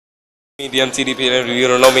The MTDP, if you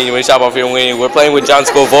don't know me, you shop off here. We're playing with John's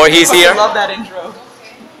school. Vorhees here. I love that intro.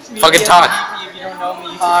 Fucking talk. If you don't know me,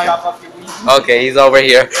 you can shop off your weed. Okay, he's over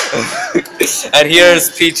here. And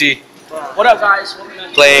here's Pichi. What up, guys?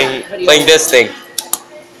 Playing this thing.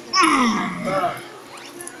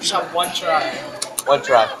 Just have one try. One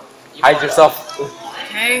try. Hide yourself.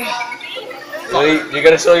 Okay. Really? You're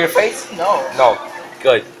gonna show your face? No. No.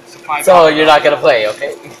 Good. So you're not gonna play,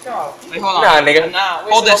 okay? No. Wait, hold on. Nah, nigga. Nah,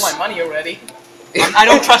 hold this. All my money already. I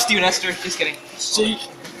don't trust you, Nestor. Just kidding. See?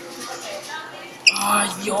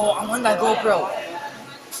 Yo, I want that GoPro.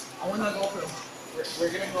 We're gonna go.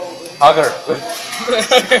 Hugger.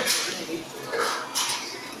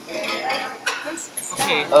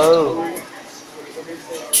 Okay. Oh.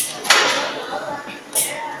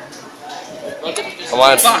 Come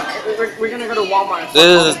on. Fuck. We're gonna go to Walmart.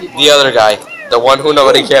 This is the other guy. The one who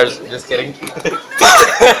nobody cares. Just kidding. The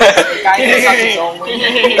guy that sucks his own way.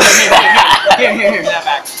 Here. That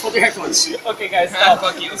back. Hold your headphones. Okay, guys, stop.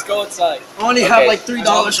 Fuck you. Let's go outside. I only have like $3.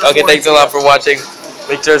 Okay, thanks a lot for watching.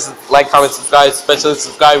 Make sure to like, comment, subscribe, especially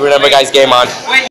subscribe whenever guys game on. Wait.